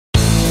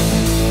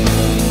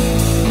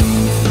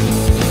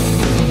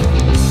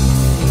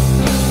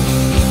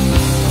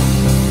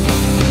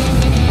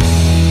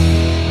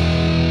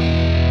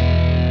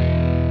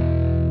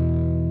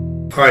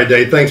right,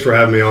 Dave, thanks for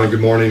having me on. Good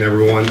morning,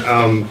 everyone.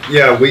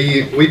 Yeah,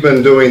 we've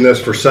been doing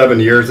this for 7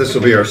 years. This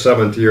will be our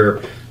 7th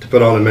year to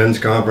put on a men's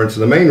conference.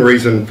 And the main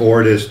reason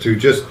for it is to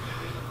just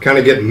kind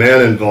of get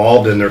men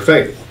involved in their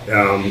faith.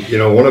 You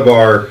know, one of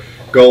our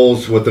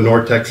goals with the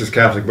North Texas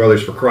Catholic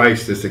Brothers for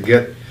Christ is to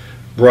get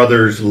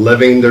brothers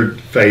living their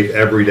faith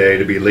every day,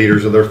 to be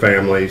leaders of their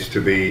families,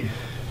 to be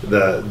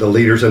the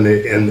leaders in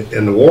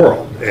the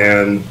world.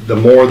 And the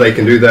more they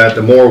can do that,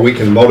 the more we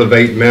can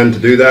motivate men to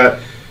do that.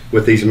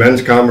 With these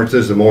men's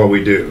conferences, the more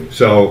we do.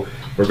 So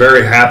we're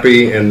very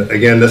happy, and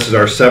again, this is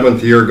our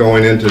 7th year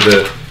going into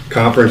the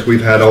conference.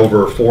 We've had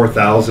over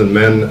 4,000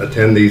 men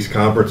attend these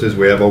conferences.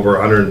 We have over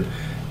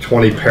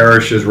 120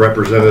 parishes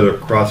represented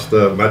across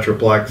the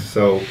Metroplex,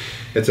 so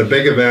it's a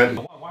big event.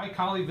 Why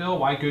Colleyville?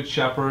 Why Good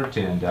Shepherd?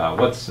 And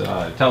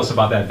tell us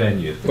about that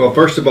venue. Well,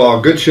 first of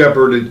all, Good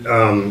Shepherd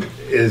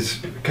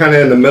is kind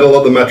of in the middle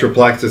of the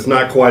Metroplex. It's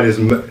not quite as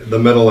the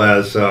middle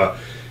as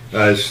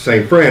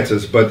St.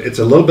 Francis, but it's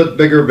a little bit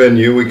bigger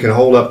venue. We can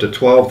hold up to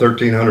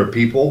 1,300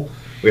 people.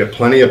 We have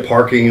plenty of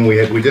parking.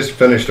 We just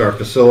finished our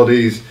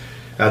facilities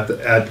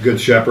at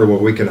Good Shepherd where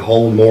we can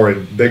hold more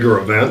and bigger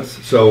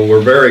events. So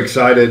we're very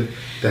excited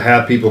to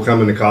have people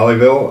come into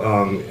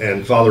Colleyville,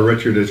 and Father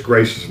Richard has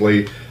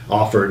graciously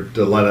offered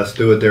to let us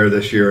do it there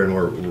this year, and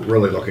we're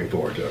really looking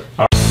forward to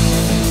it.